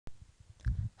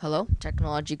Hello,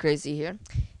 Technologycrazy here,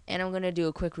 and I'm going to do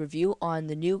a quick review on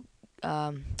the new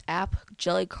app,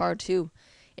 Jellycar 2.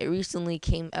 It recently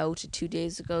came out 2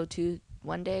 days ago,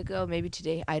 one day ago, maybe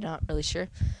today, I'm not really sure.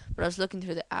 But I was looking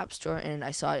through the App Store and I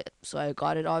saw it, so I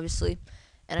got it obviously,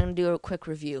 and I'm going to do a quick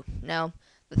review. Now,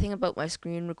 the thing about my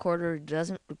screen recorder, it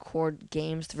doesn't record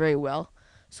games very well,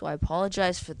 so I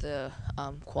apologize for the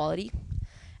quality.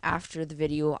 After the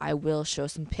video, I will show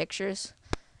some pictures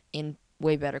in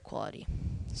way better quality.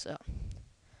 So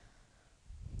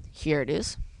here it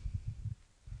is.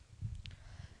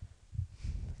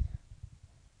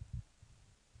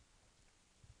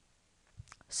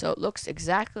 So it looks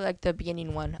exactly like the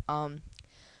beginning one.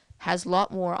 Has a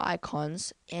lot more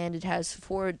icons, and it has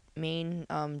four main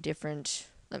different.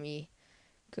 Let me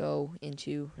go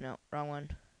into no wrong one.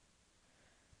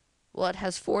 Well, it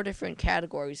has four different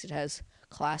categories. It has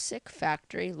classic,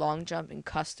 factory, long jump, and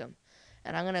custom.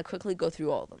 And I'm gonna quickly go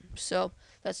through all of them. So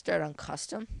let's start on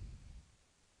custom.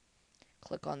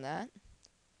 Click on that.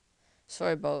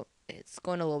 Sorry about it's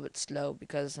going a little bit slow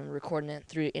because I'm recording it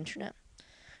through the internet.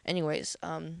 Anyways,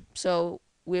 so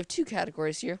we have two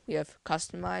categories here. We have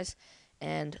customize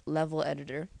and level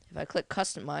editor. If I click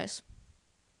customize,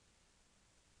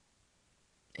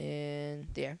 and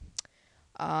there,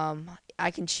 I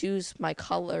can choose my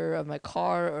color of my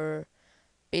car, or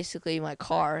basically my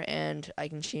car, and I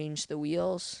can change the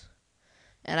wheels,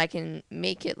 and I can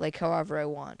make it like however I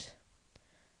want.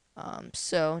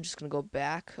 So I'm just gonna go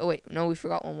back. Oh wait, no, we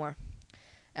forgot one more.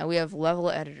 And we have level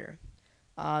editor.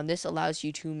 This allows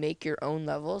you to make your own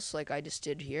levels, like I just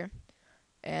did here.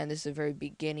 And this is a very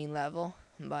beginning level,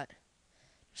 but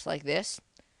just like this.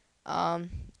 Um,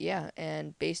 yeah,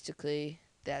 and basically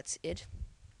that's it.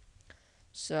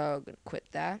 So I'm gonna quit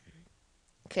that.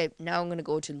 Okay, now I'm gonna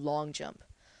go to long jump.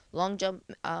 Long jump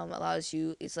allows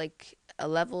you. It's like a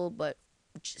level, but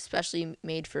especially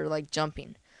made for like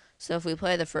jumping. So if we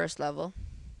play the first level,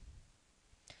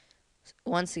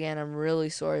 once again, I'm really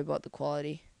sorry about the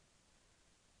quality,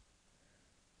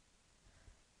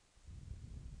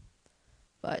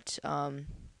 but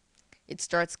it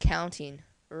starts counting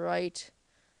right.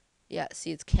 Yeah,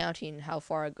 see, it's counting how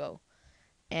far I go.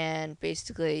 And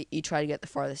basically you try to get the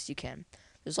farthest you can.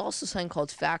 There's also something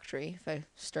called factory. If I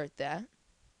start that,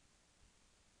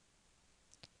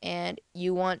 and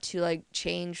you want to like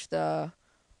change the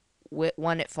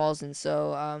one it falls in.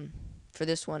 So for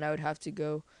this one, I would have to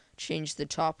go change the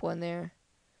top one there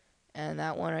and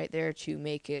that one right there to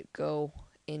make it go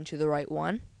into the right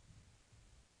one.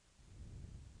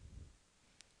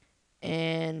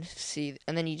 And see,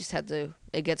 and then you just have to.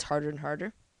 It gets harder and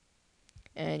harder.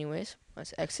 Anyways,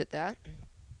 let's exit that.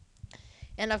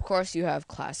 And of course, you have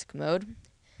classic mode.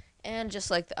 And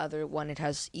just like the other one, it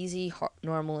has easy,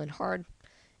 normal, and hard.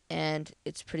 And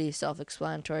it's pretty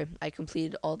self-explanatory. I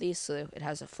completed all these, so it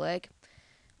has a flag.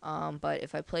 But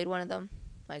if I played one of them,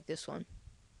 like this one,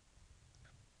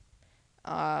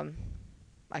 um,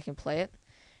 I can play it.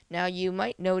 Now you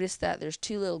might notice that there's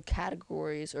two little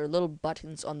categories or little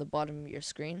buttons on the bottom of your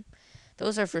screen.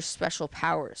 Those are for special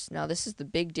powers. Now this is the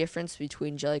big difference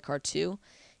between Jellycar 2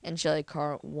 and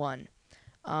Jellycar 1.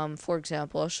 For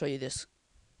example, I'll show you this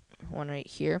one right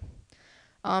here.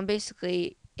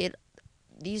 Basically,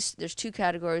 there's two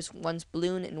categories. One's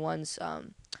balloon and one's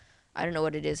I don't know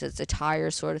what it is. It's a tire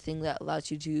sort of thing that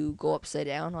allows you to go upside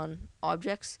down on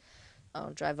objects,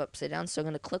 drive upside down. So I'm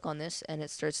gonna click on this, and it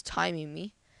starts timing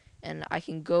me, and I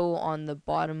can go on the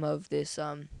bottom of this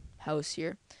house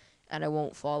here, and I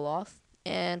won't fall off.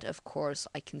 And of course,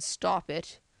 I can stop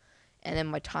it, and then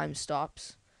my time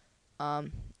stops.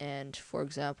 And for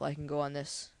example, I can go on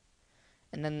this,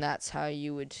 and then that's how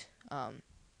you would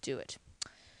do it.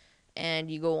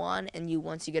 And you go on, and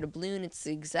once you get a balloon, it's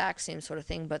the exact same sort of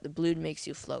thing, but the balloon makes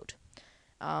you float.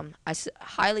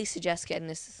 Highly suggest getting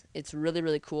this. It's really,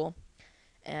 really cool.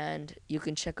 And you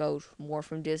can check out more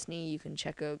from Disney. You can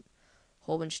check out a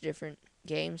whole bunch of different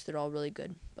games. They're all really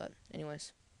good. But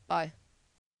anyways, bye.